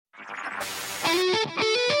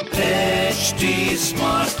HT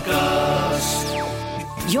Smartcast.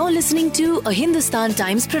 You're listening to a Hindustan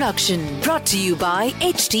Times production brought to you by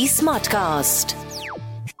HT Smartcast.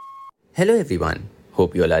 Hello everyone,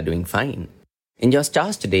 hope you all are doing fine. In your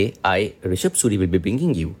stars today, I, Rishabh Suri, will be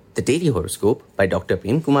bringing you the daily horoscope by Dr.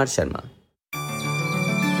 Prem Kumar Sharma.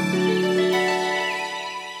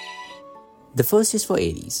 The first is for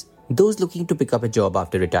Aries. Those looking to pick up a job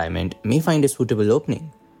after retirement may find a suitable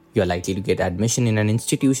opening. You are likely to get admission in an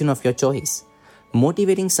institution of your choice.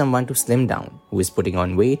 Motivating someone to slim down who is putting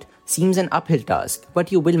on weight seems an uphill task,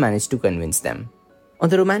 but you will manage to convince them. On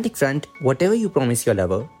the romantic front, whatever you promise your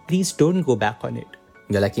lover, please don't go back on it.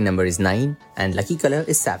 Your lucky number is 9 and lucky color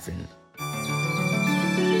is saffron.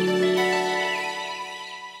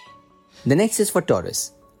 The next is for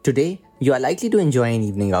Taurus. Today, you are likely to enjoy an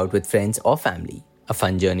evening out with friends or family. A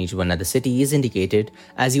fun journey to another city is indicated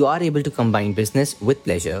as you are able to combine business with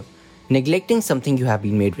pleasure. Neglecting something you have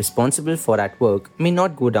been made responsible for at work may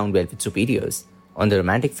not go down well with superiors. On the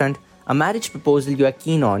romantic front, a marriage proposal you are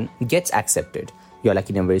keen on gets accepted. Your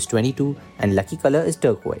lucky number is 22 and lucky color is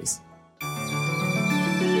turquoise.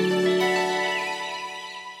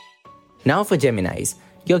 Now for Geminis,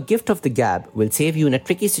 your gift of the gab will save you in a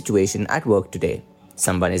tricky situation at work today.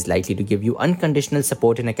 Someone is likely to give you unconditional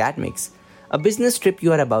support in academics. A business trip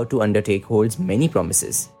you are about to undertake holds many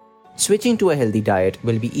promises. Switching to a healthy diet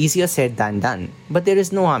will be easier said than done, but there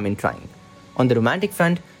is no harm in trying. On the romantic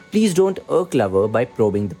front, please don't irk lover by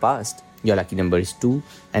probing the past. Your lucky number is 2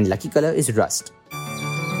 and lucky color is rust.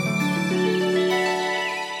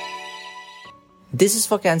 This is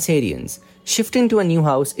for Cancerians. Shifting to a new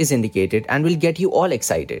house is indicated and will get you all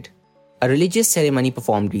excited. A religious ceremony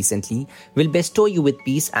performed recently will bestow you with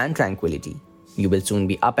peace and tranquility. You will soon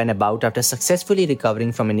be up and about after successfully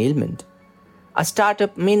recovering from an ailment. A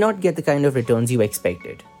startup may not get the kind of returns you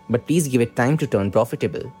expected, but please give it time to turn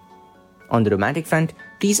profitable. On the romantic front,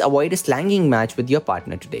 please avoid a slanging match with your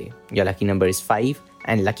partner today. Your lucky number is 5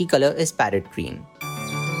 and lucky color is parrot green.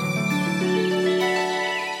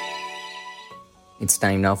 It's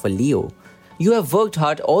time now for Leo. You have worked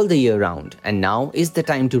hard all the year round and now is the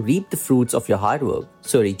time to reap the fruits of your hard work,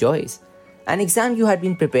 so rejoice. An exam you had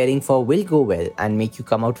been preparing for will go well and make you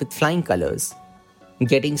come out with flying colors.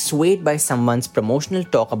 Getting swayed by someone's promotional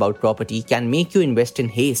talk about property can make you invest in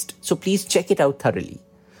haste, so please check it out thoroughly.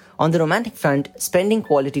 On the romantic front, spending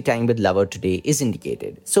quality time with lover today is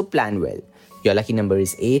indicated, so plan well. Your lucky number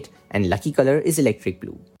is 8 and lucky color is electric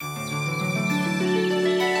blue.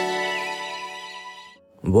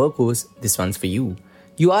 Virgos, this one's for you.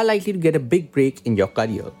 You are likely to get a big break in your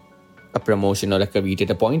career. A promotion or a coveted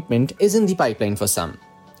appointment is in the pipeline for some.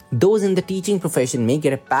 Those in the teaching profession may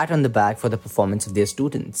get a pat on the back for the performance of their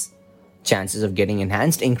students. Chances of getting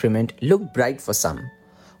enhanced increment look bright for some.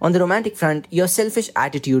 On the romantic front, your selfish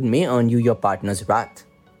attitude may earn you your partner's wrath.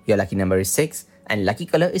 Your lucky number is 6 and lucky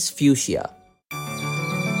color is fuchsia.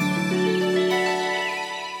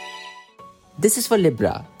 This is for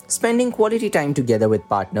Libra. Spending quality time together with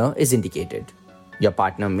partner is indicated. Your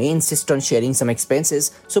partner may insist on sharing some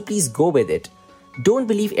expenses, so please go with it. Don't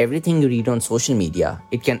believe everything you read on social media.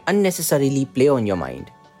 It can unnecessarily play on your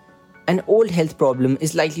mind. An old health problem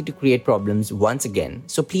is likely to create problems once again,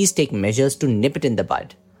 so please take measures to nip it in the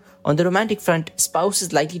bud. On the romantic front, spouse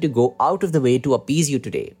is likely to go out of the way to appease you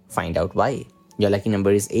today. Find out why. Your lucky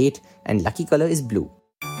number is 8 and lucky color is blue.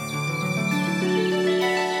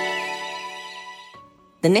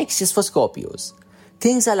 The next is for Scorpios.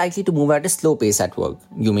 Things are likely to move at a slow pace at work.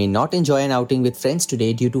 You may not enjoy an outing with friends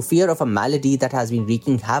today due to fear of a malady that has been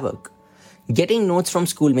wreaking havoc. Getting notes from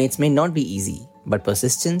schoolmates may not be easy, but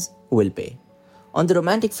persistence will pay. On the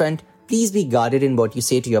romantic front, please be guarded in what you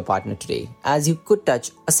say to your partner today, as you could touch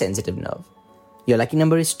a sensitive nerve. Your lucky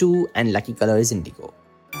number is 2 and lucky color is indigo.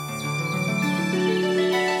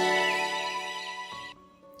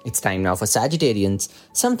 It's time now for Sagittarians.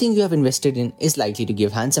 Something you have invested in is likely to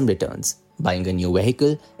give handsome returns. Buying a new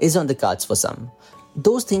vehicle is on the cards for some.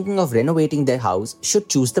 Those thinking of renovating their house should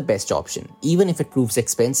choose the best option, even if it proves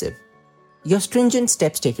expensive. Your stringent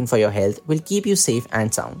steps taken for your health will keep you safe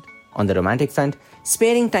and sound. On the romantic front,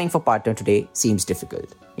 sparing time for partner today seems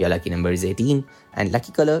difficult. Your lucky number is 18 and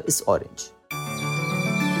lucky color is orange.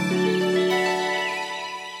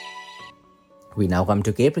 We now come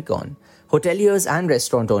to Capricorn. Hoteliers and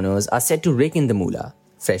restaurant owners are set to rake in the moolah.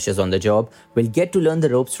 Freshers on the job will get to learn the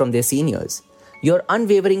ropes from their seniors. Your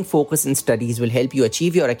unwavering focus in studies will help you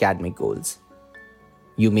achieve your academic goals.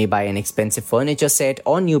 You may buy an expensive furniture set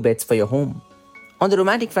or new beds for your home. On the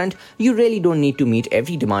romantic front, you really don't need to meet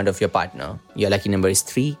every demand of your partner. Your lucky number is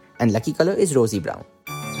 3 and lucky color is rosy brown.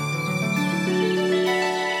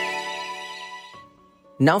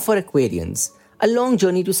 Now for Aquarians. A long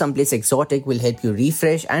journey to someplace exotic will help you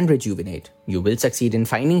refresh and rejuvenate. You will succeed in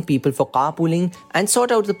finding people for carpooling and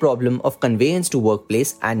sort out the problem of conveyance to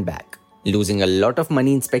workplace and back. Losing a lot of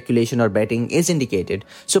money in speculation or betting is indicated,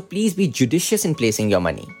 so please be judicious in placing your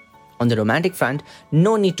money. On the romantic front,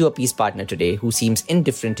 no need to appease partner today who seems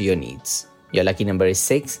indifferent to your needs. Your lucky number is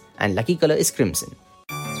 6 and lucky color is crimson.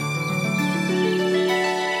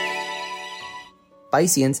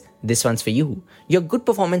 Pisceans, this one's for you. Your good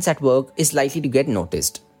performance at work is likely to get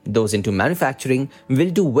noticed. Those into manufacturing will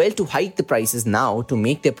do well to hike the prices now to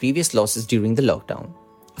make their previous losses during the lockdown.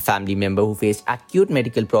 A family member who faced acute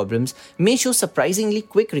medical problems may show surprisingly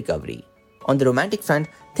quick recovery. On the romantic front,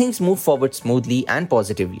 things move forward smoothly and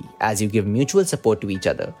positively as you give mutual support to each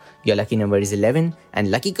other. Your lucky number is 11 and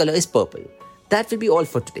lucky color is purple. That will be all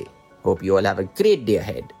for today. Hope you all have a great day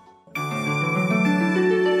ahead.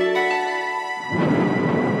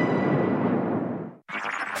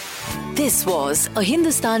 This was a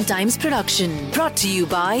Hindustan Times production brought to you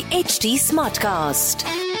by HT Smartcast.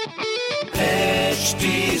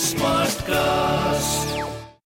 HT Smartcast.